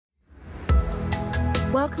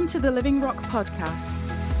Welcome to the Living Rock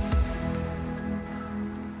podcast.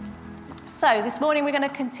 So this morning we're going to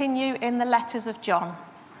continue in the letters of John.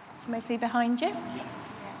 You may see behind you.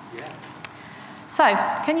 Yeah. So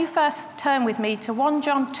can you first turn with me to 1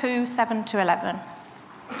 John 2, 7 to 11.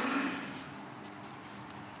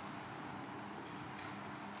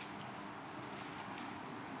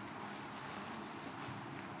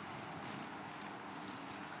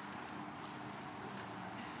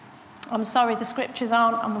 I'm sorry, the scriptures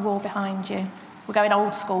aren't on the wall behind you. We're going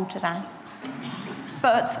old school today.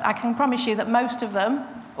 But I can promise you that most of them,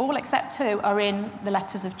 all except 2, are in the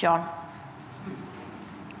letters of John.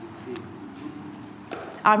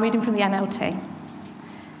 I'm reading from the NLT.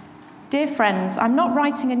 Dear friends, I'm not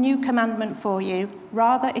writing a new commandment for you.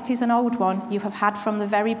 Rather, it is an old one you have had from the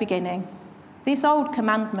very beginning. This old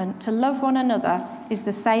commandment, to love one another, is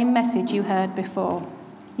the same message you heard before.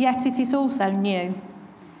 Yet it is also new.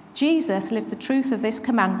 Jesus lived the truth of this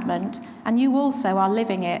commandment, and you also are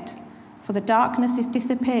living it, for the darkness is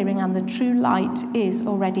disappearing and the true light is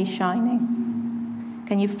already shining.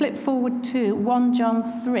 Can you flip forward to 1 John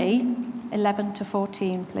 3, 11 to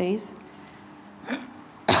 14, please?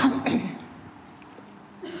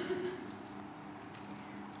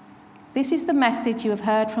 This is the message you have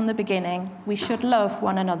heard from the beginning. We should love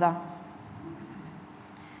one another.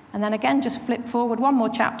 And then again, just flip forward one more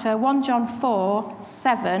chapter, 1 John 4,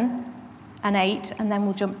 7 and 8, and then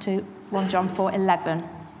we'll jump to 1 John 4, 11.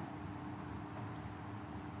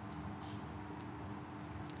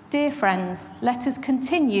 Dear friends, let us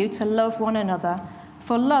continue to love one another,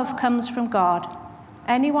 for love comes from God.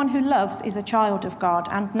 Anyone who loves is a child of God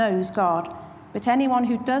and knows God. But anyone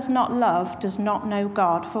who does not love does not know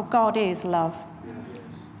God, for God is love. Yes.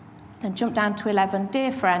 And jump down to 11.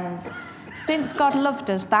 Dear friends, since God loved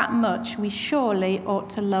us that much, we surely ought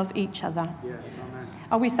to love each other. Yes, amen.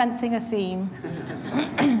 Are we sensing a theme?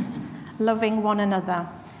 Loving one another.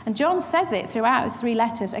 And John says it throughout his 3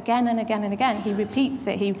 letters again and again and again. He repeats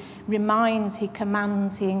it, he reminds, he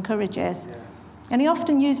commands, he encourages. Yes. And he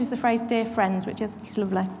often uses the phrase, dear friends, which is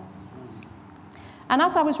lovely. And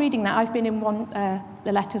as I was reading that, I've been in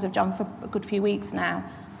the letters of John for a good few weeks now.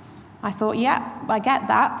 I thought, yeah, I get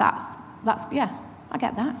that. That's I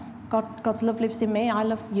get that. God's love lives in me, I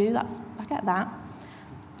love you, I get that.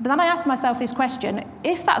 But then I asked myself this question,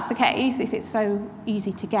 if that's the case, if it's so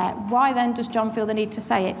easy to get, why then does John feel the need to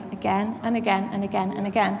say it again and again and again and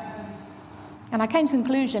again? And I came to the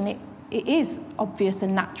conclusion it is obvious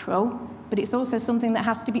and natural, but it's also something that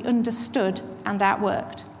has to be understood and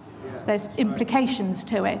outworked. There's implications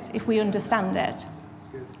to it if we understand it.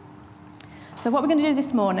 So what we're going to do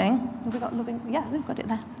this morning, have we got loving? Yeah, we've got it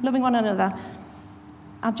there. Loving one another.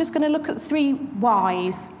 I'm just going to look at 3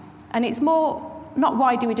 whys, and it's more not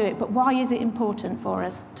why do we do it, but why is it important for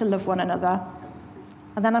us to love one another?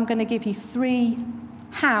 And then I'm going to give you 3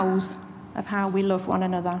 hows of how we love one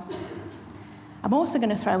another. I'm also going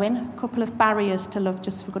to throw in a couple of barriers to love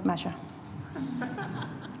just for good measure.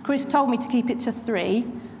 Chris told me to keep it to 3.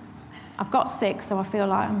 I've got 6, so I feel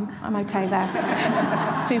like I'm okay there.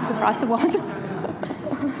 2 for the price of 1.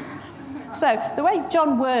 So the way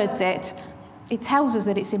John words it tells us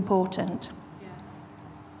that it's important.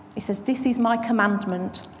 He says, this is my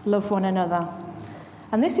commandment, love one another.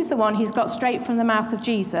 And this is the one he's got straight from the mouth of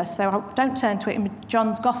Jesus. So don't turn to it in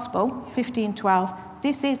John's Gospel, 15:12.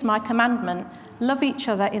 This is my commandment, love each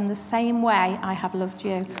other in the same way I have loved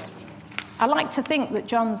you. I like to think that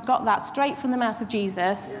John's got that straight from the mouth of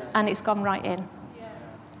Jesus, and it's gone right in.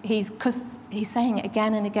 Because he's saying it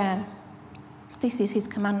again and again. This is his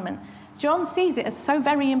commandment. John sees it as so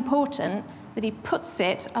very important that he puts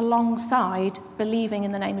it alongside believing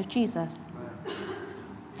in the name of Jesus.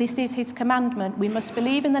 This is his commandment. We must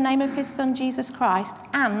believe in the name of his Son, Jesus Christ,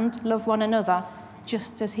 and love one another,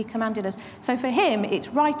 just as he commanded us. So for him, it's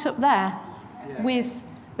right up there with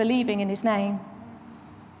believing in his name.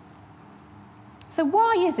 So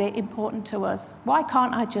why is it important to us? Why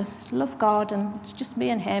can't I just love God and it's just me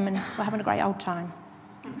and him and we're having a great old time?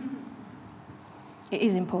 It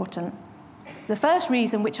is important. The first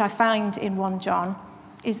reason, which I find in 1 John,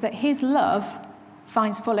 is that his love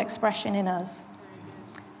finds full expression in us.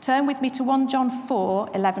 Turn with me to 1 John 4,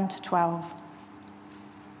 11 to 12.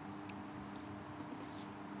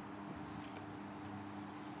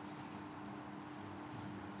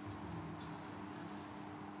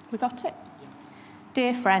 We got it?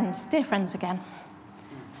 Dear friends again.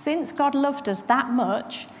 Since God loved us that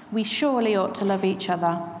much, we surely ought to love each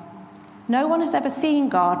other. No one has ever seen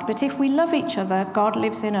God, but if we love each other, God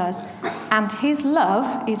lives in us, and his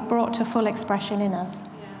love is brought to full expression in us.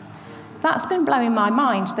 That's been blowing my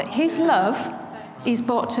mind, that his love is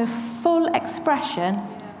brought to full expression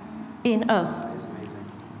in us.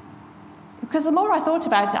 Because the more I thought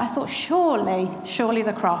about it, I thought, surely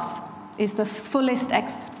the cross is the fullest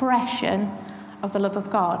expression of the love of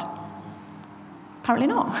God. Apparently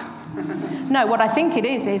not. No, what I think it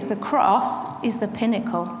is the cross is the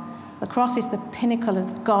pinnacle. The cross is the pinnacle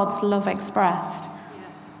of God's love expressed.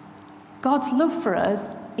 God's love for us,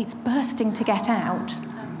 it's bursting to get out.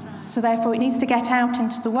 So therefore it needs to get out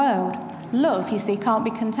into the world. Love, you see, can't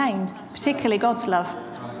be contained, particularly God's love.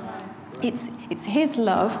 It's his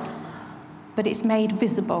love, but it's made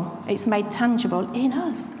visible, it's made tangible in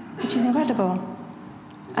us, which is incredible.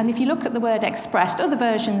 And if you look at the word expressed, other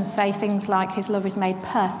versions say things like his love is made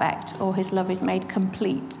perfect or his love is made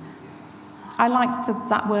complete. I like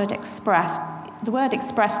that word expressed. The word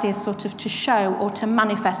expressed is sort of to show or to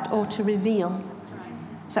manifest or to reveal.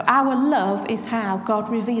 So our love is how God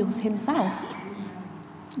reveals himself.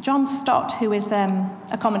 John Stott, who is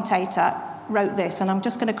a commentator, wrote this, and I'm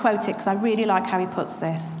just going to quote it because I really like how he puts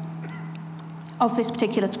this. Of this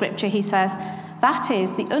particular scripture, he says, "That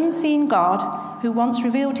is, the unseen God who once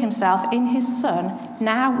revealed himself in his Son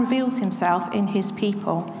now reveals himself in his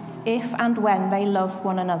people, if and when they love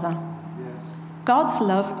one another. God's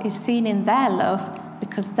love is seen in their love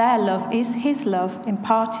because their love is his love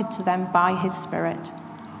imparted to them by his Spirit.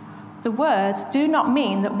 The words do not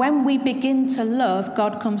mean that when we begin to love,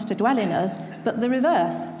 God comes to dwell in us, but the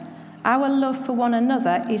reverse. Our love for one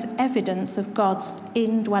another is evidence of God's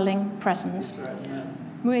indwelling presence."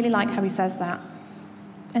 Really like how he says that.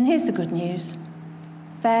 And here's the good news.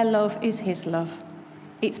 Their love is his love.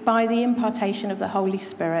 It's by the impartation of the Holy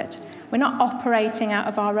Spirit. We're not operating out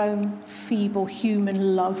of our own feeble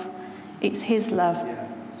human love. It's his love.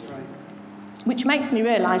 Which makes me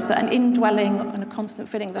realise that an indwelling and a constant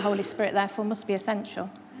filling of the Holy Spirit therefore must be essential.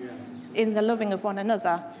 In the loving of one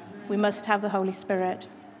another, we must have the Holy Spirit.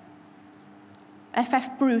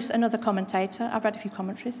 F.F. Bruce, another commentator, I've read a few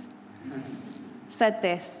commentaries, said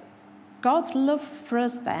this: God's love for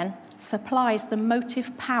us then supplies the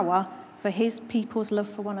motive power for his people's love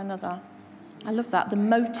for one another. I love that. The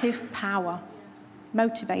motive power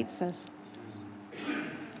motivates us.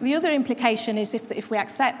 The other implication is if we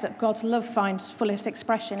accept that God's love finds fullest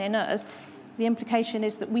expression in us, the implication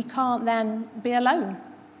is that we can't then be alone.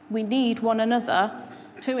 We need one another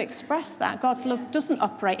to express that. God's love doesn't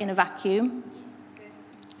operate in a vacuum.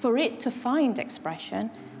 For it to find expression,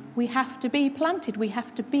 we have to be planted. We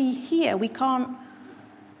have to be here. We can't...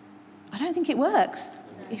 I don't think it works.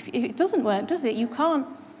 If it doesn't work, does it? You can't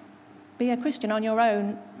be a Christian on your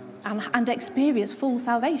own and experience full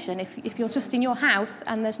salvation if you're just in your house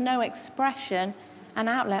and there's no expression and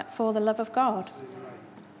outlet for the love of God.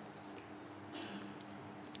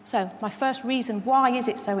 So, my first reason, why is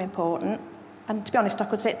it so important? And to be honest, I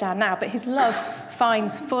could sit down now, but his love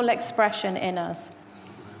finds full expression in us.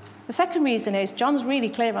 The second reason is, John's really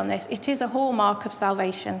clear on this, it is a hallmark of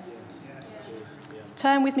salvation.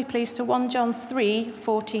 Turn with me, please, to 1 John 3,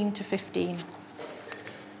 14 to 15.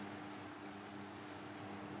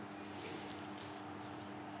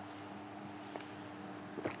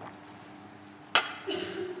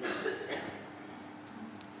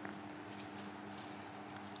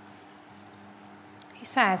 He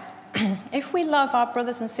says, if we love our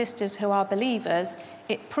brothers and sisters who are believers,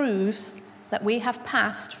 it proves that we have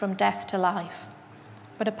passed from death to life.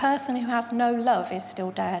 But a person who has no love is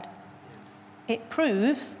still dead. It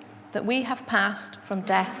proves that we have passed from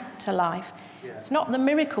death to life. It's not the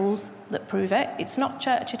miracles that prove it. It's not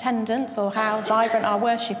church attendance or how vibrant our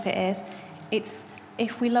worship is. It's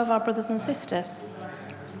if we love our brothers and sisters.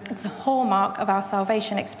 It's a hallmark of our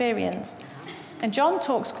salvation experience. And John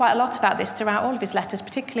talks quite a lot about this throughout all of his letters,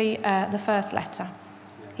 particularly the first letter.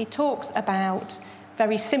 He talks about,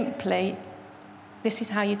 very simply, this is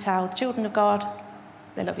how you tell children of God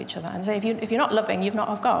they love each other. And so if you're not loving, you're not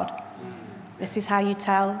of God. This is how you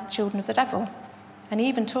tell children of the devil. And he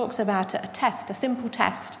even talks about a test, a simple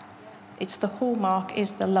test. It's the hallmark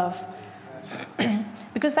is the love.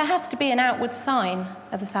 Because there has to be an outward sign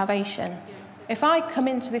of the salvation. If I come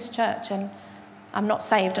into this church and I'm not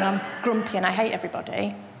saved and I'm grumpy and I hate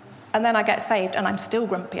everybody, and then I get saved and I'm still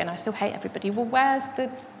grumpy and I still hate everybody, well, where's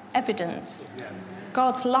the evidence?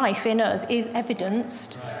 God's life in us is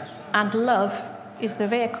evidenced, and love is the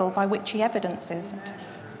vehicle by which he evidences it.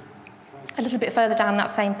 A little bit further down that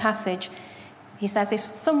same passage, he says, if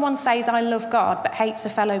someone says, I love God, but hates a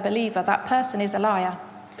fellow believer, that person is a liar.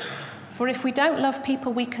 For if we don't love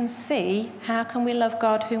people we can see, how can we love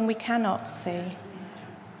God whom we cannot see?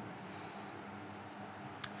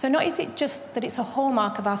 So not is it just that it's a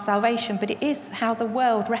hallmark of our salvation, but it is how the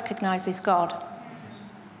world recognises God.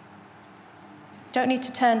 Don't need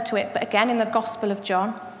to turn to it, but again in the Gospel of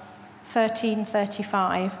John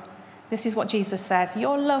 13:35, this is what Jesus says: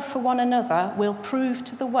 "Your love for one another will prove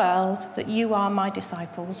to the world that you are my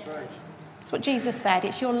disciples." That's what Jesus said.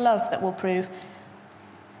 It's your love that will prove.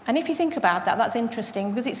 And if you think about that, that's interesting,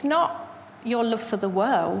 because it's not your love for the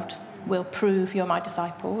world will prove you're my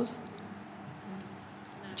disciples.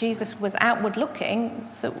 Jesus was outward looking,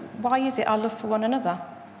 so why is it our love for one another?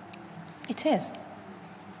 It is.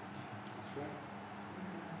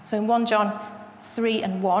 So in 1 John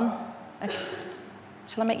 3:1,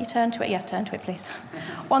 shall I make you turn to it? Yes, turn to it, please.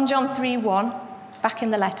 1 John 3:1, back in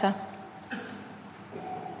the letter.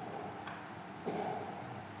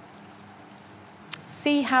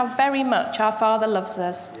 "See how very much our Father loves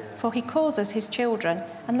us, for he calls us his children,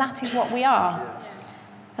 and that is what we are."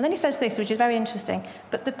 And then he says this, which is very interesting: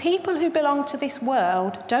 "But the people who belong to this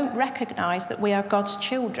world don't recognise that we are God's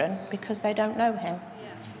children because they don't know him."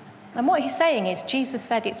 And what he's saying is, Jesus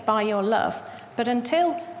said it's by your love, but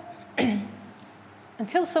until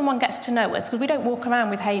someone gets to know us, because we don't walk around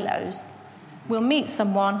with halos, we'll meet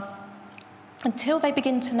someone, until they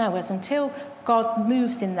begin to know us, until God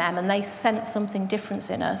moves in them and they sense something different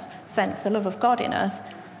in us, sense the love of God in us,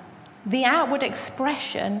 the outward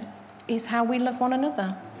expression is how we love one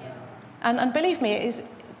another. And believe me,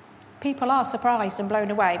 people are surprised and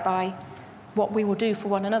blown away by what we will do for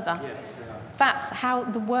one another. That's how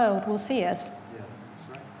the world will see us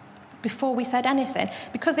before we said anything.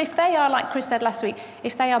 Because if they are, like Chris said last week,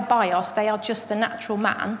 if they are bios, they are just the natural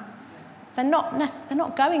man, they're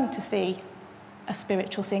not going to see a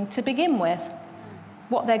spiritual thing to begin with.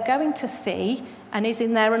 What they're going to see, and is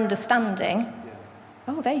in their understanding,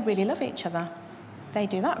 oh, they really love each other. They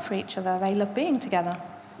do that for each other. They love being together.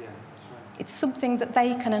 It's something that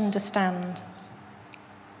they can understand.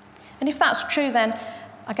 And if that's true, then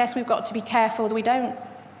I guess we've got to be careful that we don't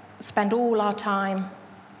spend all our time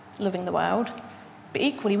loving the world, but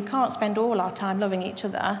equally we can't spend all our time loving each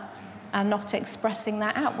other and not expressing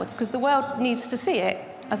that outwards, because the world needs to see it.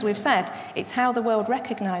 As we've said, it's how the world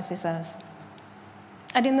recognises us.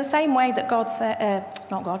 And in the same way that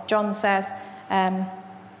John says,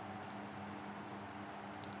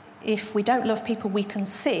 if we don't love people we can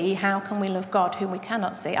see, how can we love God whom we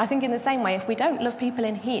cannot see? I think in the same way, if we don't love people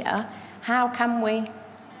in here, how can we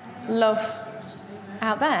love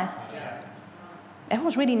out there?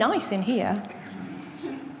 Everyone's really nice in here.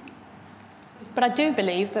 But I do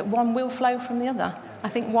believe that one will flow from the other. I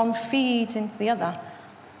think one feeds into the other.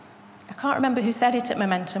 I can't remember who said it at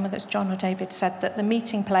Momentum, whether it's John or David, said that the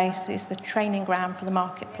meeting place is the training ground for the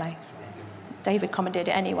marketplace. David commandeered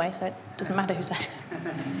it anyway, so it doesn't matter who said it.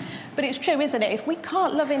 But it's true, isn't it? If we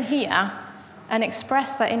can't love in here and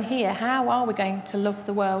express that in here, how are we going to love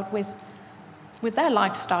the world with their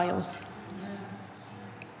lifestyles?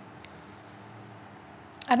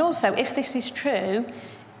 And also, if this is true,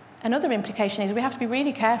 another implication is we have to be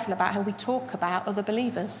really careful about how we talk about other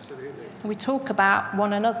believers. We talk about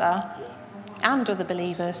one another and other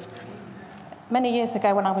believers. Many years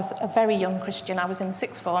ago, when I was a very young Christian, I was in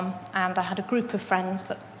sixth form, and I had a group of friends,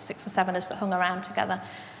 6 or 7 of us, that hung around together.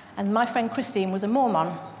 And my friend Christine was a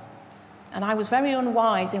Mormon. And I was very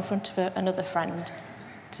unwise in front of another friend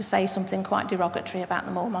to say something quite derogatory about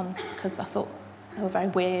the Mormons, because I thought they were very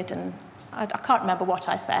weird, and I can't remember what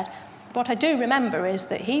I said. What I do remember is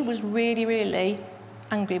that he was really, really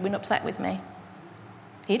angry and upset with me.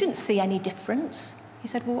 He didn't see any difference. He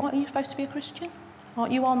said, "Well, aren't you supposed to be a Christian?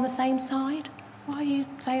 Aren't you on the same side? Why are you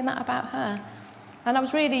saying that about her?" And I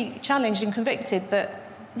was really challenged and convicted that,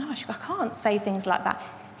 no, I can't say things like that.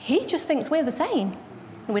 He just thinks we're the same.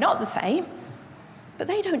 And we're not the same. But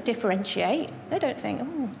they don't differentiate. They don't think,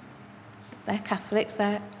 oh, they're Catholics.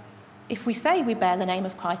 If we say we bear the name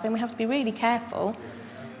of Christ, then we have to be really careful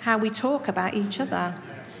how we talk about each other.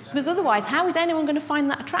 Because otherwise, how is anyone going to find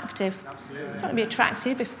that attractive? It's not going to be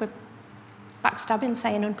attractive if we're backstabbing,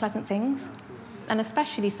 saying unpleasant things. And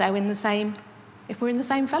especially so if we're in the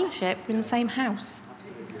same fellowship, we're in the same house.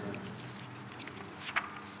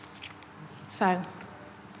 So,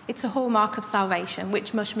 it's a hallmark of salvation,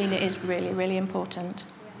 which must mean it is really, really important.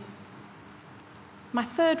 My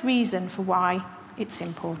third reason for why it's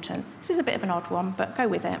important, this is a bit of an odd one, but go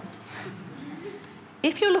with it.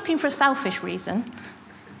 If you're looking for a selfish reason,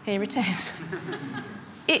 here it is.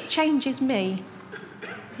 It changes me.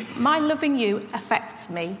 My loving you affects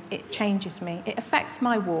me. It changes me. It affects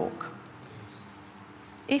my walk.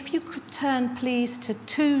 If you could turn, please, to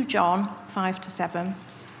 2 John 5-7.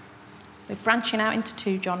 We're branching out into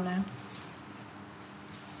 2 John now.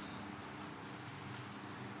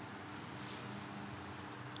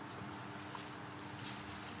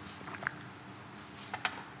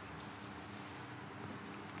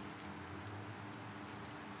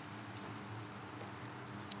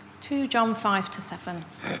 2 John 5-7.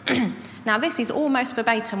 Now, this is almost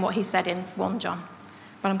verbatim what he said in 1 John,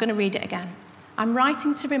 but I'm going to read it again. I'm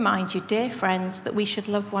writing to remind you, dear friends, that we should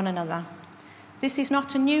love one another. This is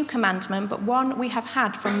not a new commandment, but one we have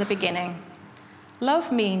had from the beginning. Love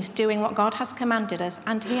means doing what God has commanded us,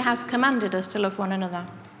 and he has commanded us to love one another,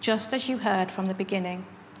 just as you heard from the beginning.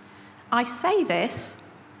 I say this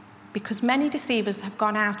because many deceivers have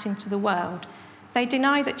gone out into the world. They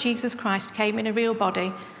deny that Jesus Christ came in a real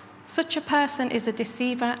body. Such a person is a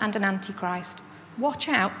deceiver and an antichrist. Watch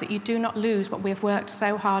out that you do not lose what we have worked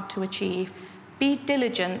so hard to achieve. Be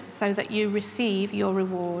diligent so that you receive your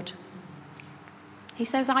reward. He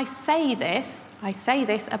says, I say this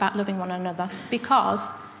about loving one another because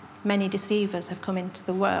many deceivers have come into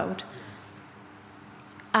the world.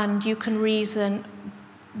 And you can reason,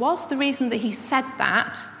 was the reason that he said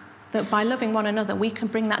that by loving one another we can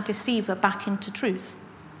bring that deceiver back into truth?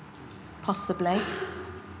 Possibly.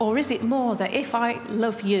 Or is it more that if I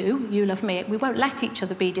love you, you love me, we won't let each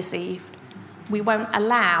other be deceived. We won't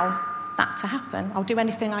allow that to happen. I'll do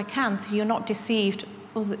anything I can so you're not deceived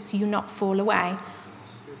or so you not fall away.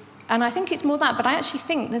 And I think it's more that, but I actually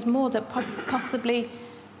think there's more that possibly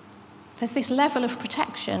there's this level of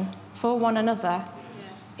protection for one another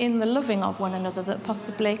in the loving of one another that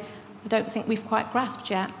possibly I don't think we've quite grasped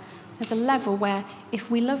yet. There's a level where if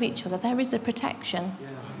we love each other, there is a protection.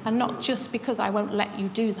 And not just because I won't let you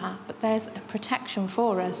do that, but there's a protection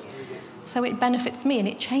for us. So it benefits me and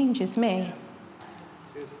it changes me.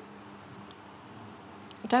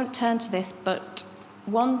 Don't turn to this, but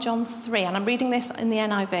 1 John 3, and I'm reading this in the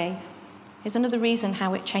NIV, is another reason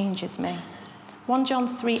how it changes me. 1 John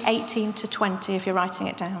 3, 18-20, if you're writing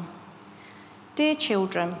it down. Dear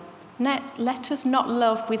children, let us not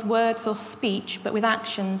love with words or speech, but with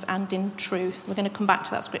actions and in truth. We're going to come back to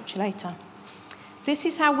that scripture later. This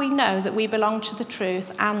is how we know that we belong to the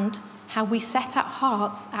truth and how we set our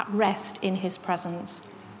hearts at rest in his presence.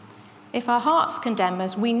 If our hearts condemn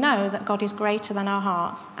us, we know that God is greater than our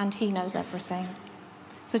hearts and he knows everything.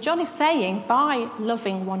 So John is saying, by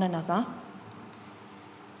loving one another,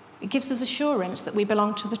 it gives us assurance that we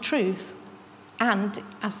belong to the truth. And,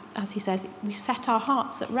 as he says, we set our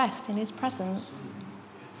hearts at rest in his presence.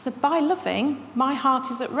 So by loving, my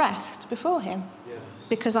heart is at rest before him.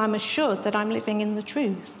 Because I'm assured that I'm living in the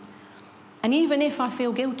truth. And even if I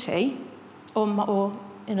feel guilty, or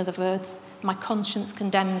in other words, my conscience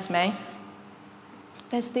condemns me,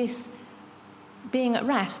 there's this being at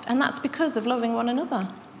rest, and that's because of loving one another.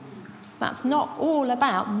 That's not all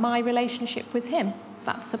about my relationship with him.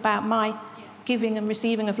 That's about my giving and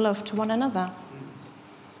receiving of love to one another.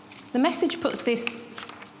 The Message puts this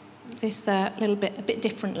a bit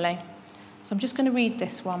differently. So I'm just going to read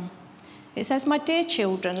this one. It says, my dear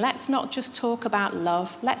children, let's not just talk about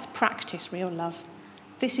love, let's practice real love.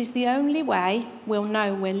 This is the only way we'll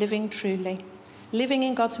know we're living truly, living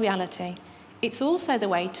in God's reality. It's also the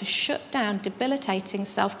way to shut down debilitating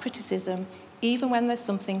self-criticism, even when there's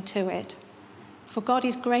something to it. For God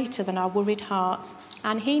is greater than our worried hearts,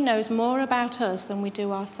 and he knows more about us than we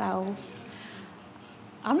do ourselves.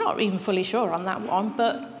 I'm not even fully sure on that one,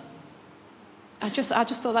 but I just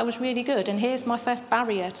thought that was really good. And here's my first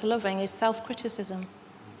barrier to loving is self-criticism.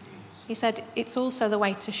 He said it's also the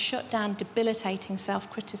way to shut down debilitating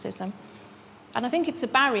self-criticism. And I think it's a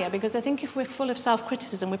barrier because I think if we're full of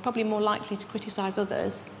self-criticism, we're probably more likely to criticise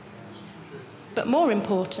others. But more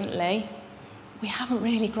importantly, we haven't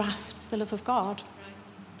really grasped the love of God,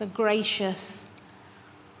 the gracious,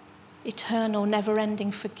 eternal,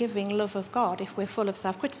 never-ending, forgiving love of God if we're full of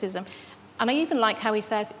self-criticism. And I even like how he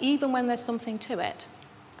says, even when there's something to it.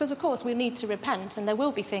 Because, of course, we need to repent, and there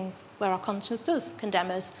will be things where our conscience does condemn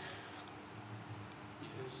us.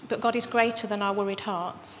 But God is greater than our worried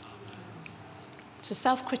hearts. So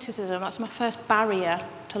self-criticism, that's my first barrier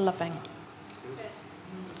to loving.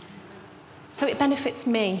 So it benefits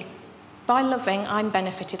me. By loving, I'm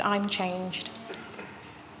benefited, I'm changed.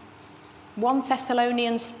 1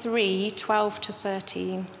 Thessalonians 3,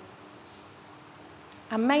 12-13.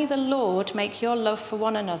 And may the Lord make your love for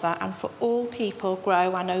one another and for all people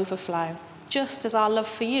grow and overflow, just as our love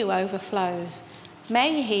for you overflows.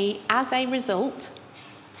 May he, as a result,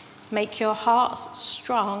 make your hearts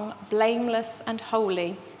strong, blameless and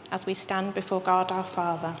holy as we stand before God our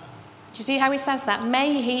Father. Do you see how he says that?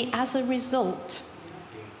 May he, as a result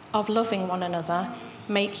of loving one another,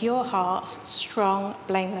 make your hearts strong,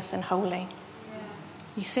 blameless and holy.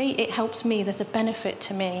 You see, it helps me. There's a benefit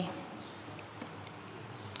to me.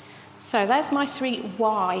 So there's my 3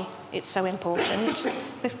 why it's so important.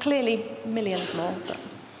 There's clearly millions more, but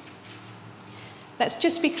let's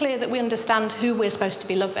just be clear that we understand who we're supposed to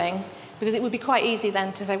be loving Because it would be quite easy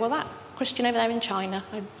then to say, well, that Christian over there in China,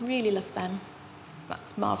 I really love them.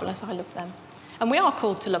 That's marvellous, I love them. And we are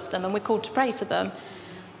called to love them and we're called to pray for them.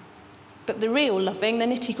 But the real loving, the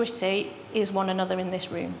nitty-gritty, is one another in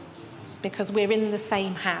this room. Because we're in the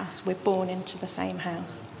same house, we're born into the same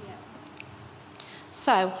house.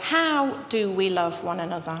 So, how do we love one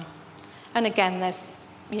another? And again, there's,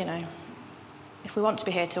 if we want to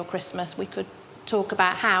be here till Christmas, we could talk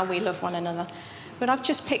about how we love one another. But I've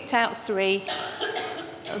just picked out 3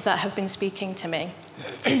 that have been speaking to me.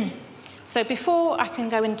 So before I can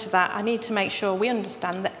go into that, I need to make sure we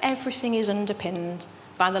understand that everything is underpinned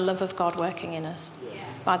by the love of God working in us,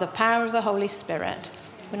 by the power of the Holy Spirit.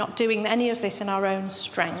 We're not doing any of this in our own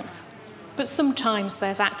strength. But sometimes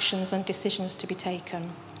there's actions and decisions to be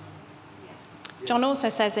taken. John also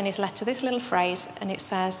says in his letter this little phrase, and it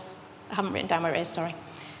says, I haven't written down where it is, sorry.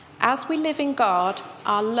 As we live in God,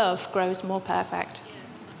 our love grows more perfect.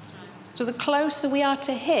 Yes, that's right. So the closer we are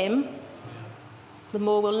to him, the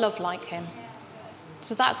more we'll love like him.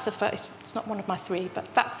 So that's the first, it's not one of my 3, but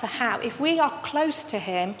that's the how. If we are close to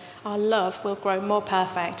him, our love will grow more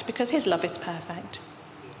perfect because his love is perfect.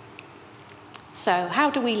 So how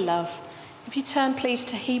do we love? If you turn please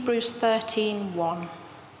to Hebrews 13:1.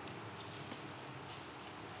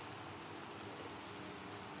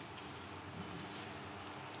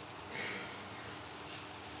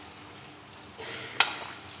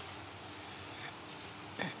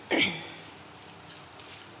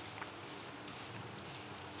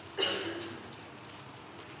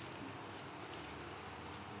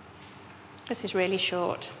 This is really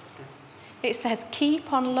short. It says,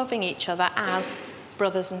 keep on loving each other as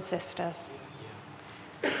brothers and sisters.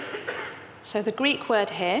 So the Greek word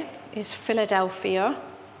here is Philadelphia,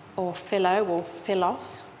 or philo, or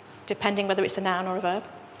philos, depending whether it's a noun or a verb.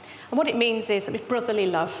 And what it means is brotherly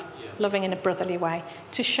love, loving in a brotherly way,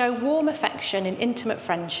 to show warm affection in intimate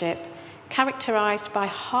friendship, characterised by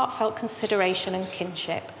heartfelt consideration and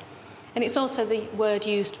kinship. And it's also the word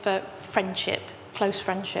used for friendship, close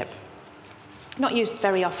friendship. Not used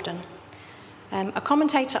very often. A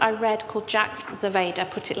commentator I read called Jack Zaveda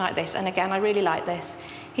put it like this, and again, I really like this.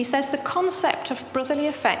 He says, the concept of brotherly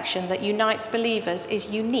affection that unites believers is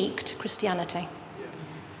unique to Christianity.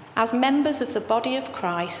 As members of the body of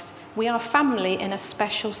Christ, we are family in a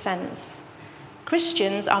special sense.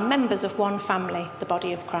 Christians are members of one family, the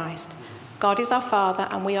body of Christ. God is our Father,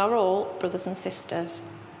 and we are all brothers and sisters.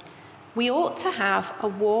 We ought to have a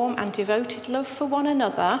warm and devoted love for one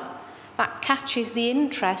another that catches the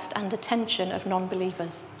interest and attention of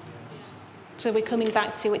non-believers. So we're coming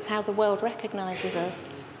back to it's how the world recognises us.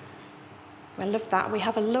 I love that. We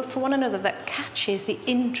have a love for one another that catches the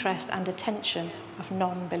interest and attention of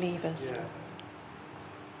non-believers. Yeah.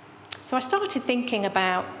 So I started thinking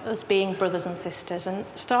about us being brothers and sisters and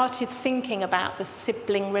started thinking about the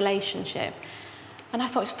sibling relationship. And I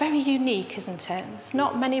thought it's very unique, isn't it? There's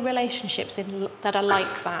not many relationships that are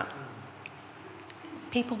like that.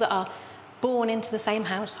 People that are born into the same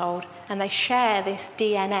household and they share this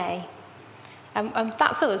DNA. And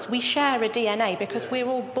that's us. We share a DNA because we're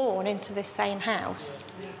all born into this same house.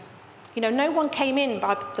 No one came in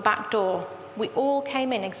by the back door. We all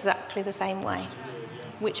came in exactly the same way,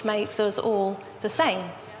 which makes us all the same.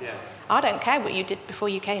 I don't care what you did before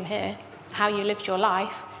you came here, how you lived your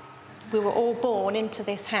life. We were all born into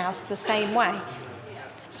this house the same way.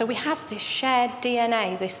 So we have this shared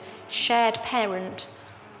DNA, this shared parent.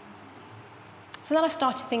 So then I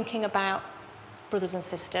started thinking about brothers and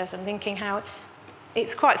sisters and thinking how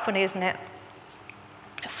it's quite funny, isn't it?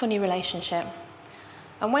 A funny relationship.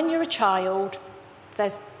 And when you're a child,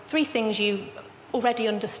 there's 3 things you already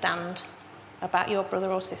understand about your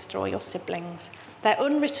brother or sister or your siblings. They're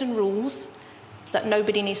unwritten rules that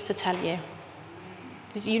nobody needs to tell you.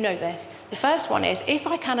 You know this. The first one is, if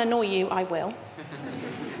I can annoy you, I will.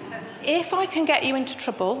 If I can get you into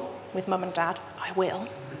trouble with mum and dad, I will.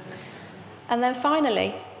 And then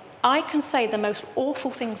finally, I can say the most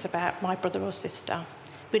awful things about my brother or sister,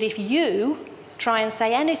 but if you try and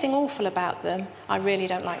say anything awful about them, I really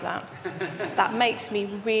don't like that. That makes me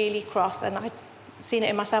really cross, and I've seen it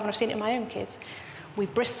in myself and I've seen it in my own kids. We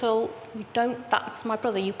bristle, that's my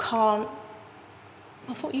brother, you can't,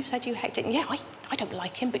 I thought you said you hated him. Yeah, I don't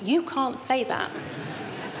like him, but you can't say that.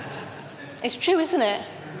 It's true, isn't it?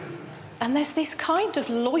 And there's this kind of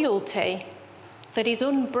loyalty that is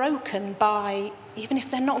unbroken by, even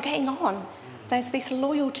if they're not getting on, there's this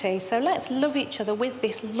loyalty. So let's love each other with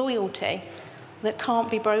this loyalty that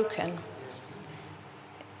can't be broken.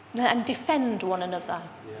 And defend one another.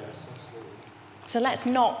 Yes, absolutely. So let's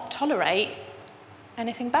not tolerate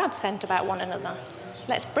anything bad said about one another.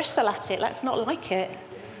 Let's bristle at it, let's not like it.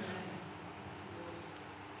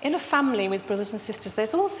 in a family with brothers and sisters,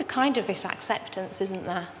 there's also kind of this acceptance, isn't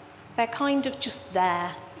there? They're kind of just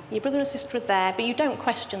there. Your brother and sister are there, but you don't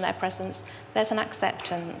question their presence. There's an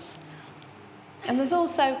acceptance. And there's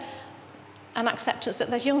also an acceptance that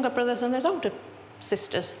there's younger brothers and there's older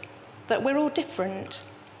sisters, that we're all different.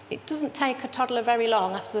 It doesn't take a toddler very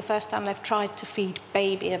long after the first time they've tried to feed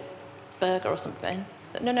baby a burger or something.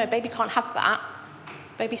 That, no, baby can't have that.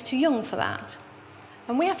 Baby's too young for that.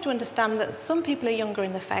 And we have to understand that some people are younger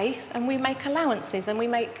in the faith, and we make allowances and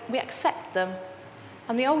we accept them.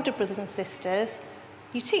 And the older brothers and sisters,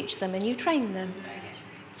 you teach them and you train them.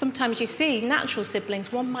 Sometimes you see natural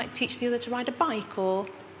siblings, one might teach the other to ride a bike, or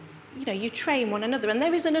you train one another. And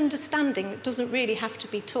there is an understanding that doesn't really have to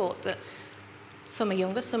be taught, that some are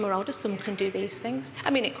younger, some are older, some can do these things. I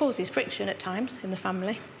mean, it causes friction at times in the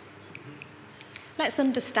family. Let's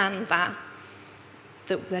understand that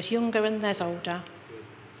there's younger and there's older.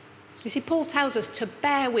 You see, Paul tells us to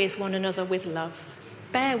bear with one another with love.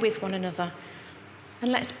 Bear with one another.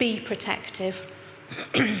 And let's be protective.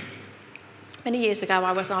 Many years ago,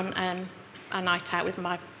 I was on a night out with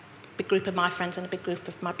my big group of my friends and a big group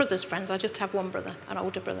of my brother's friends. I just have one brother, an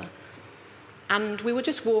older brother. And we were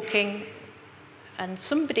just walking, and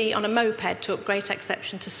somebody on a moped took great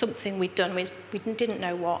exception to something we'd done. We didn't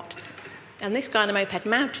know what. And this guy on a moped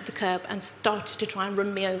mounted the curb and started to try and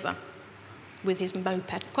run me over with his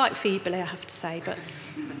moped, quite feebly, I have to say. But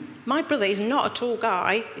my brother is not a tall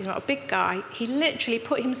guy, he's not a big guy. He literally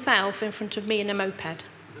put himself in front of me in a moped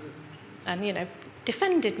and,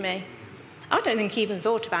 defended me. I don't think he even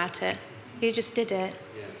thought about it. He just did it.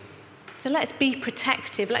 Yeah. So let's be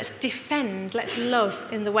protective, let's defend, let's love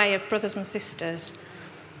in the way of brothers and sisters.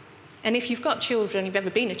 And if you've got children, you've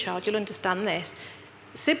ever been a child, you'll understand this.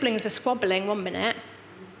 Siblings are squabbling 1 minute,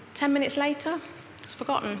 10 minutes later, it's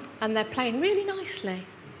forgotten, and they're playing really nicely.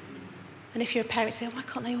 And if you're a parent, you say, why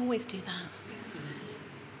can't they always do that?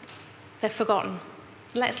 They're forgotten.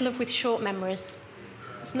 Let's love with short memories.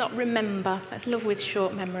 Let's not remember. Let's love with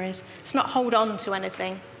short memories. Let's not hold on to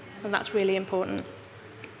anything, and that's really important.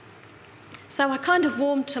 So I kind of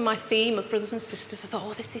warmed to my theme of brothers and sisters. I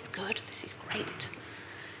thought, this is good, this is great.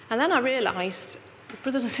 And then I realised,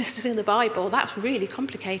 brothers and sisters in the Bible, that's really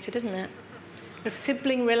complicated, isn't it? The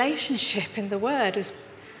sibling relationship in the Word is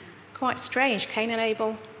quite strange. Cain and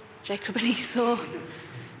Abel, Jacob and Esau,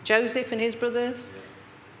 Joseph and his brothers,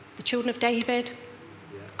 the children of David.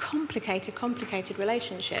 Complicated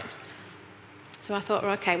relationships. So I thought,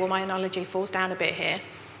 my analogy falls down a bit here.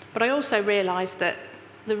 But I also realised that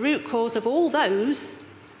the root cause of all those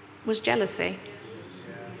was jealousy.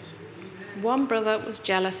 One brother was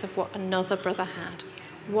jealous of what another brother had.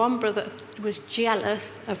 One brother was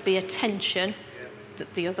jealous of the attention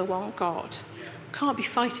that the other one got. Can't be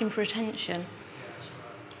fighting for attention.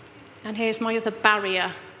 And here's my other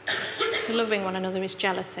barrier to loving one another is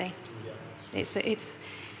jealousy.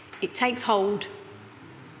 It takes hold,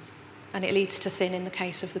 and it leads to sin in the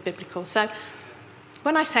case of the biblical. So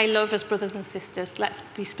when I say love as brothers and sisters, let's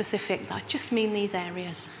be specific. I just mean these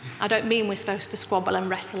areas. I don't mean we're supposed to squabble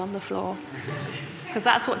and wrestle on the floor, because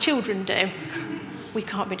that's what children do. We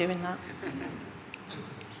can't be doing that.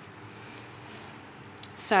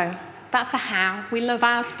 So that's a how. We love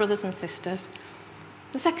as brothers and sisters.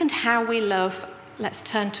 The second how we love, let's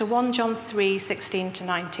turn to 1 John 3, 16 to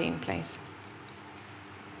 19, please.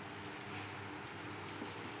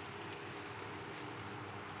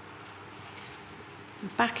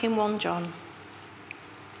 Back in 1 John.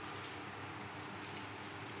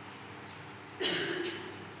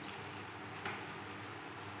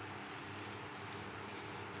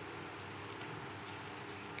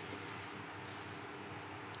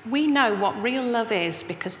 We know what real love is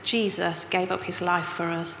because Jesus gave up his life for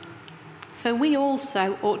us. So we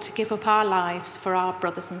also ought to give up our lives for our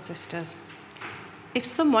brothers and sisters. If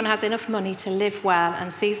someone has enough money to live well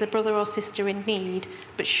and sees a brother or sister in need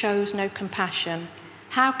but shows no compassion,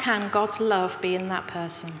 how can God's love be in that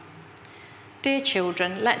person? Dear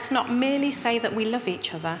children, let's not merely say that we love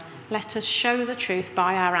each other. Let us show the truth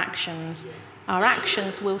by our actions. Our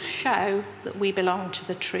actions will show that we belong to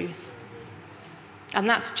the truth. And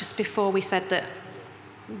that's just before we said that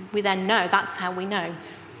we then know. That's how we know.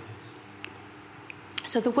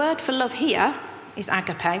 So the word for love here is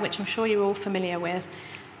agape, which I'm sure you're all familiar with.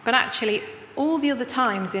 But actually, all the other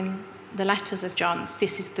times in the letters of John,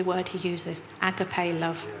 this is the word he uses, agape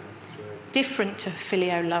love. Different to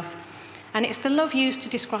phileo love. And it's the love used to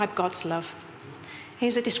describe God's love.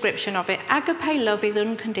 Here's a description of it. Agape love is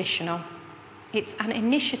unconditional. It's an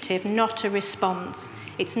initiative, not a response.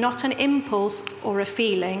 It's not an impulse or a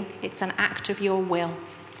feeling. It's an act of your will.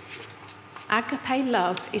 Agape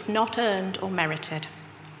love is not earned or merited.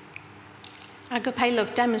 Agape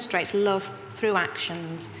love demonstrates love through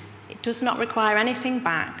actions. It does not require anything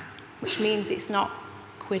back, which means it's not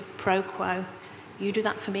quid pro quo. You do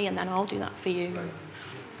that for me and then I'll do that for you.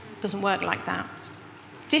 It doesn't work like that.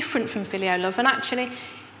 Different from filial love, and actually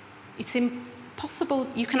it's impossible.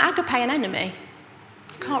 You can agape an enemy.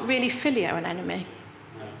 You can't really filio an enemy.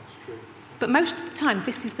 No, it's true. But most of the time,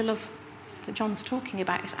 this is the love that John's talking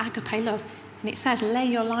about. It's agape love. And it says, lay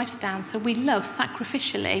your lives down. So we love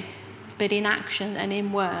sacrificially, but in action and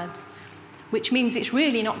in words. Which means it's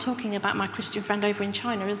really not talking about my Christian friend over in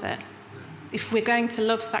China, is it? If we're going to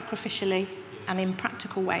love sacrificially and in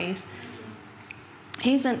practical ways.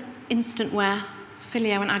 Here's an instant where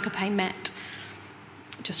filio and agape met,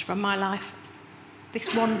 just from my life.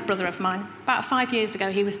 This one brother of mine, about 5 years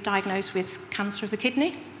ago, he was diagnosed with cancer of the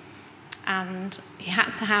kidney, and he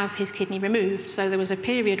had to have his kidney removed. So there was a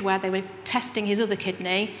period where they were testing his other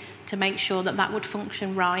kidney to make sure that that would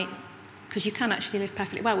function right, because you can actually live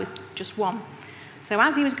perfectly well with just one. So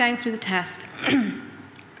as he was going through the test,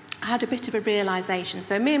 I had a bit of a realisation.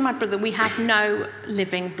 So me and my brother, we have no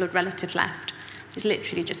living blood relatives left. It's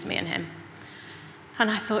literally just me and him. And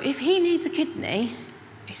I thought, if he needs a kidney,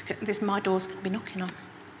 my door's going to be knocking on.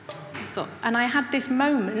 And I had this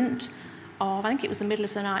moment of, I think it was the middle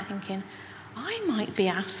of the night, thinking, I might be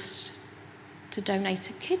asked to donate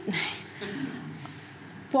a kidney.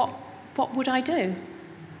 What would I do?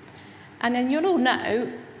 And then you'll all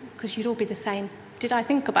know, because you'd all be the same, did I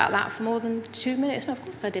think about that for more than 2 minutes? No, of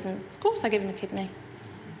course I didn't. Of course I give him a kidney.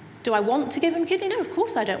 Do I want to give him a kidney? No, of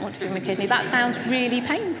course I don't want to give him a kidney. That sounds really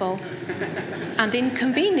painful and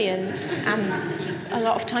inconvenient and a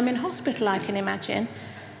lot of time in hospital, I can imagine.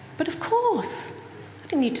 But of course, I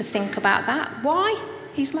didn't need to think about that. Why?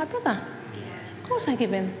 He's my brother. Of course I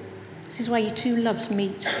give him. This is where your two loves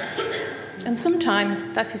meet. And sometimes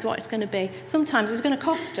this is what it's going to be. Sometimes it's going to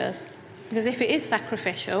cost us. Because if it is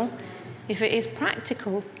sacrificial, if it is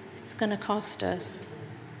practical, it's going to cost us.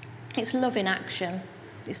 It's love in action.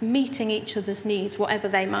 It's meeting each other's needs, whatever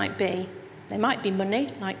they might be. They might be money,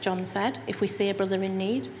 like John said, if we see a brother in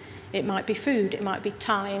need. It might be food, it might be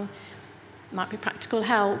time, it might be practical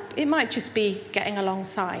help. It might just be getting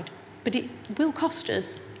alongside. But it will cost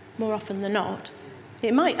us more often than not.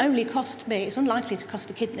 It might only cost me, it's unlikely to cost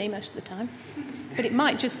a kidney most of the time, but it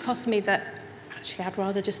might just cost me that, actually, I'd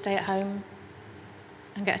rather just stay at home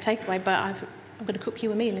and get a takeaway, but I'm going to cook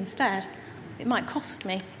you a meal instead. It might cost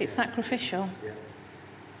me. It's sacrificial. Yeah.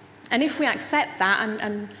 And if we accept that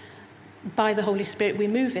and by the Holy Spirit we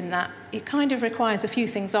move in that, it kind of requires a few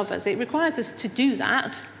things of us. It requires us to do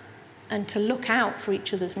that and to look out for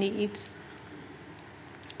each other's needs.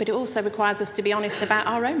 But it also requires us to be honest about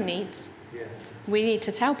our own needs. Yeah. We need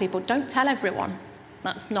to tell people, don't tell everyone.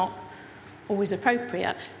 That's not always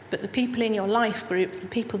appropriate. But the people in your life group, the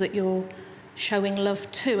people that you're showing love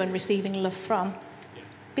to and receiving love from,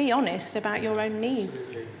 be honest about your own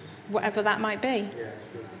needs, whatever that might be.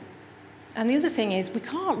 And the other thing is, we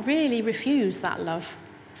can't really refuse that love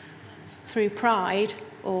through pride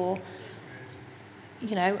or,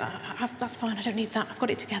 that's fine, I don't need that, I've got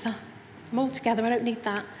it together. I'm all together, I don't need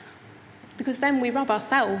that. Because then we rob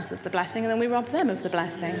ourselves of the blessing and then we rob them of the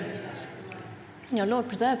blessing. Lord,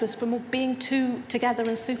 preserve us from being too together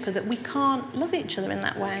and super that we can't love each other in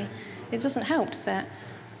that way. It doesn't help, does it?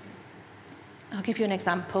 I'll give you an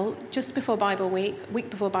example. Just before Bible week, week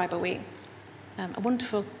before Bible week, a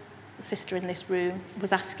wonderful sister in this room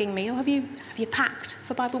was asking me, have you packed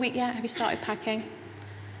for Bible week yet? Have you started packing?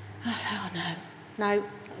 And I said, no.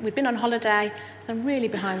 We'd been on holiday, so I'm really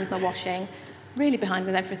behind with my washing, really behind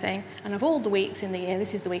with everything. And of all the weeks in the year,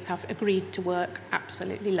 this is the week I've agreed to work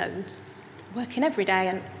absolutely loads. Working every day,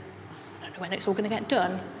 and I don't know when it's all going to get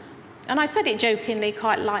done. And I said it jokingly,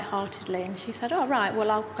 quite light-heartedly, and she said, right, well,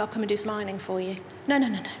 I'll come and do some ironing for you. No,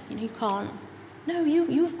 you can't. No,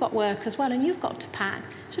 you've got work as well, and you've got to pack.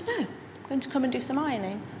 I said, no, I'm going to come and do some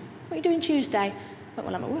ironing. What are you doing Tuesday? I went,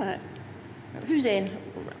 well, I'm at work. Who's in?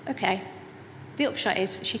 Okay. The upshot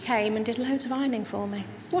is she came and did loads of ironing for me.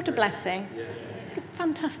 What a blessing. What a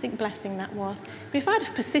fantastic blessing that was. But if I'd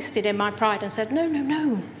have persisted in my pride and said, no,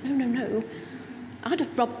 I'd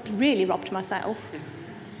have really robbed myself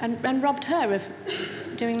and robbed her of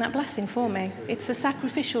doing that blessing for me. It's a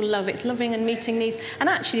sacrificial love. It's loving and meeting needs. And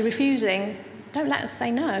actually refusing, don't let us say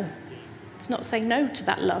no. It's not saying no to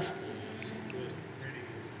that love.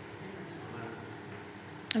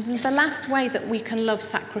 And the last way that we can love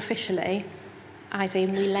sacrificially, as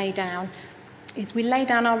in we lay down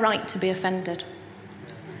our right to be offended.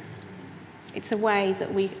 It's a way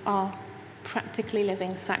that we are practically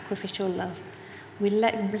living sacrificial love. We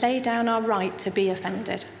lay down our right to be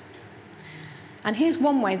offended. And here's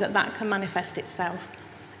one way that that can manifest itself,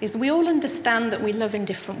 is that we all understand that we love in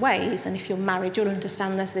different ways, and if you're married, you'll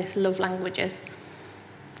understand there's this love languages,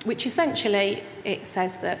 which essentially, it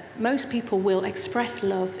says that most people will express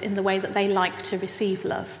love in the way that they like to receive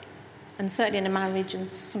love. And certainly in a marriage and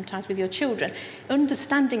sometimes with your children,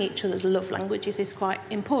 understanding each other's love languages is quite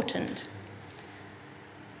important.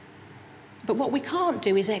 But what we can't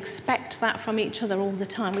do is expect that from each other all the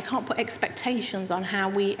time. We can't put expectations on how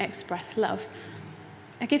we express love.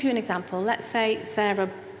 I'll give you an example. Let's say Sarah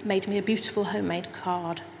made me a beautiful homemade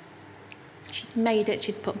card. She'd made it,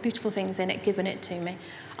 she'd put beautiful things in it, given it to me.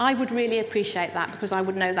 I would really appreciate that because I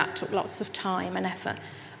would know that took lots of time and effort.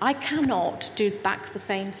 I cannot do back the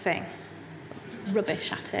same thing.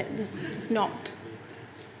 Rubbish at it. There's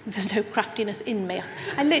no craftiness in me.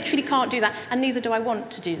 I literally can't do that, and neither do I want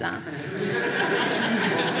to do that.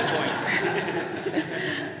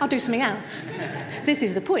 I'll do something else. This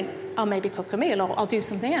is the point. I'll maybe cook a meal, or I'll do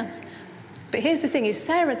something else. But here's the thing, is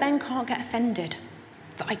Sarah then can't get offended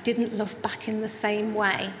that I didn't love back in the same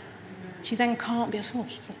way. She then can't be, oh,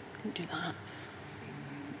 she didn't do that.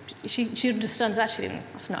 She understands, actually,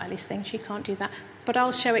 that's not Ellie's thing, she can't do that. But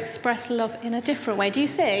I'll express love in a different way. Do you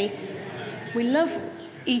see? We love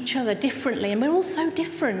each other differently, and we're all so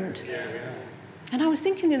different. And I was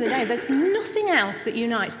thinking the other day, there's nothing else that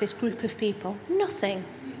unites this group of people. Nothing.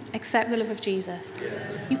 Except the love of Jesus.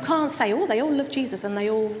 You can't say, oh, they all love Jesus and they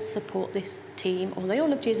all support this team, or they all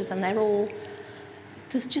love Jesus and they're all...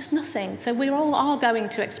 There's just nothing. So we all are going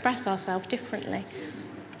to express ourselves differently.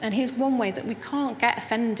 And here's one way that we can't get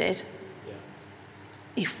offended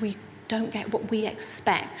if we don't get what we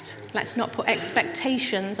expect. Let's not put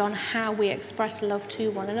expectations on how we express love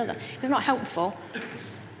to one another. It's not helpful.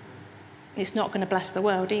 It's not going to bless the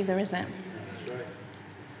world either, is it?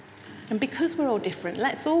 And because we're all different,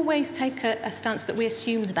 let's always take a stance that we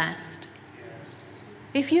assume the best.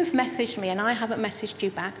 If you've messaged me and I haven't messaged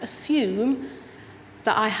you back, assume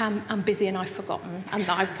that I'm busy and I've forgotten, and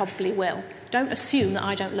that I probably will. Don't assume that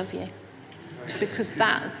I don't love you, because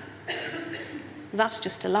that's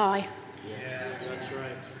just a lie. Yeah, that's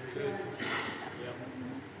right. Good.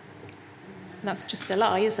 That's just a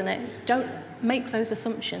lie, isn't it? Don't make those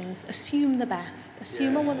assumptions. Assume the best.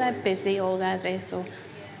 Assume, oh, well, they're busy, or they're this, or...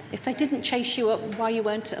 If they didn't chase you up while you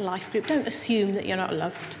weren't at a life group, don't assume that you're not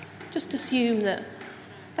loved. Just assume that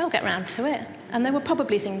they'll get round to it. And they were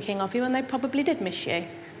probably thinking of you, and they probably did miss you.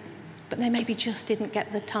 But they maybe just didn't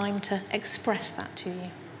get the time to express that to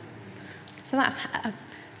you. So that's an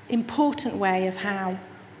important way of how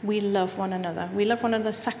we love one another. We love one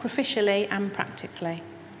another sacrificially and practically.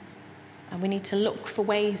 And we need to look for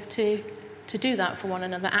ways to do that for one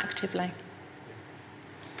another actively.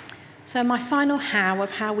 So my final how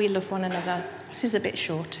of how we love one another, this is a bit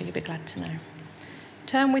shorter, you'll be glad to know.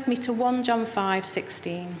 Turn with me to 1 John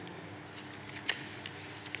 5:16.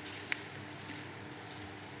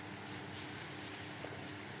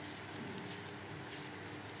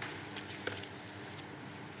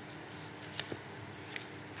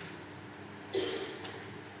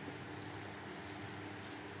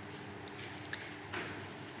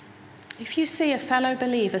 If you see a fellow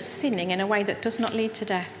believer sinning in a way that does not lead to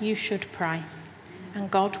death, you should pray, and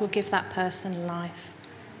God will give that person life.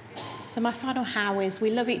 So my final how is we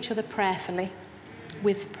love each other prayerfully,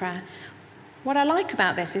 with prayer. What I like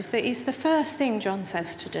about this is that it's the first thing John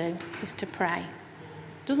says to do, is to pray.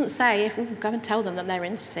 It doesn't say, go and tell them that they're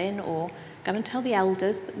in sin, or go and tell the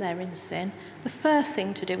elders that they're in sin. The first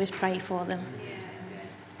thing to do is pray for them.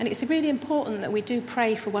 And it's really important that we do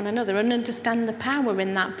pray for one another and understand the power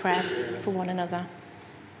in that prayer for one another.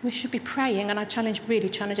 We should be praying, and really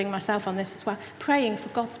challenging myself on this as well, praying for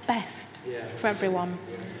God's best for everyone.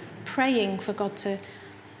 Praying for God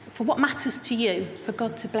for what matters to you, for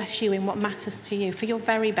God to bless you in what matters to you, for your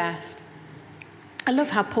very best. I love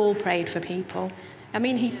how Paul prayed for people. I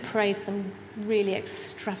mean, he prayed some really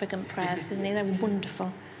extravagant prayers, didn't he? They were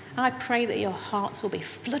wonderful. I pray that your hearts will be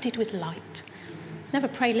flooded with light. Never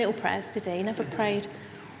prayed little prayers, did he? Never prayed,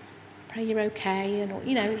 pray you're okay. And,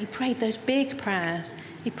 he prayed those big prayers.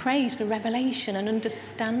 He prays for revelation and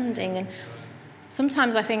understanding. And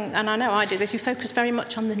sometimes I think, and I know I do this, you focus very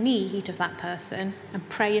much on the need of that person and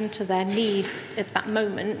pray into their need at that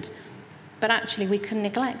moment. But actually we can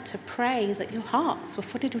neglect to pray that your hearts are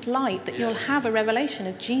flooded with light, that you'll have a revelation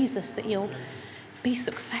of Jesus, that you'll be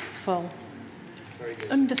successful.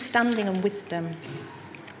 Understanding and wisdom.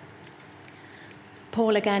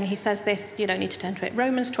 Paul again, he says this, you don't need to turn to it.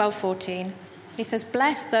 Romans 12:14. He says,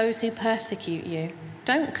 bless those who persecute you.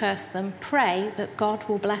 Don't curse them. Pray that God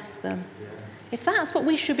will bless them. If that's what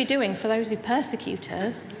we should be doing for those who persecute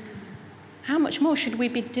us, how much more should we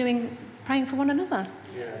be doing praying for one another.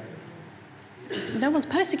 No one's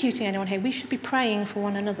persecuting anyone here. We should be praying for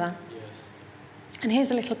one another. And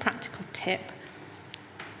here's a little practical tip.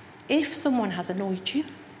 If someone has annoyed you,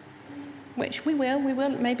 which we will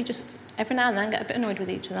maybe just every now and then get a bit annoyed with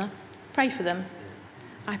each other, pray for them.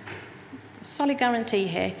 I solid guarantee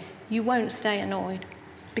here, you won't stay annoyed,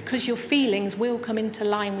 because your feelings will come into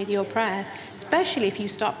line with your prayers, especially if you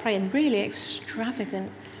start praying really extravagant,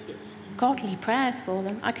 godly prayers for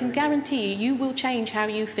them. I can guarantee you will change how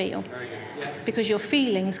you feel, because your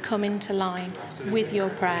feelings come into line with your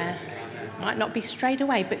prayers. Might not be straight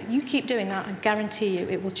away, but you keep doing that, I guarantee you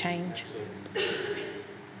it will change.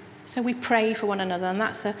 So we pray for one another, and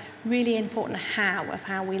that's a really important how of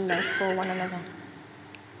how we love for one another.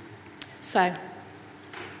 So,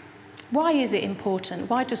 why is it important?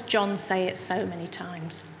 Why does John say it so many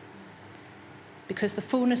times? Because the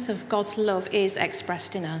fullness of God's love is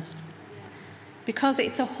expressed in us. Because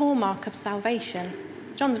it's a hallmark of salvation.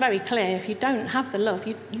 John's very clear, if you don't have the love,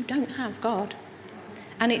 you don't have God.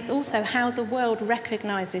 And it's also how the world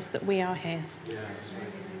recognises that we are his.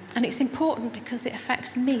 And it's important because it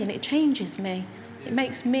affects me and it changes me. It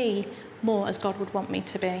makes me more as God would want me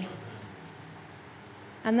to be.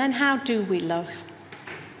 And then how do we love?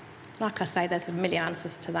 Like I say, there's a million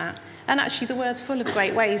answers to that. And actually the word's full of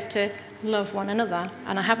great ways to love one another,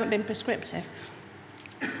 and I haven't been prescriptive.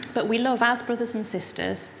 But we love as brothers and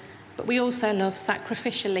sisters, but we also love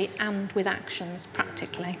sacrificially and with actions,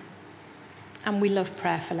 practically. And we love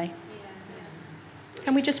prayerfully.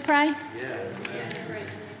 Can we just pray?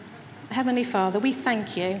 Heavenly Father, we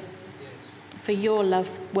thank you for your love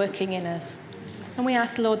working in us. And we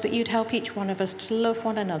ask, Lord, that you'd help each one of us to love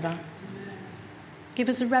one another. Give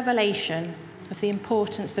us a revelation of the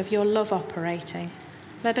importance of your love operating.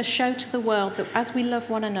 Let us show to the world that as we love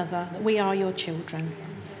one another, that we are your children.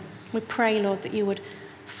 We pray, Lord, that you would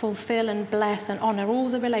fulfill and bless and honour all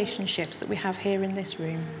the relationships that we have here in this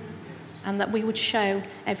room, and that we would show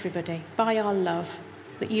everybody by our love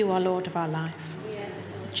that you are Lord of our life.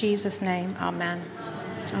 In Jesus' name, amen.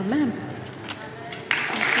 Amen.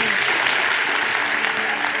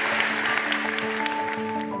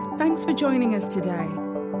 Thanks for joining us today.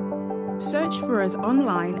 Search for us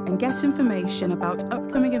online and get information about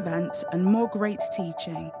upcoming events and more great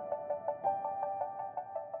teaching.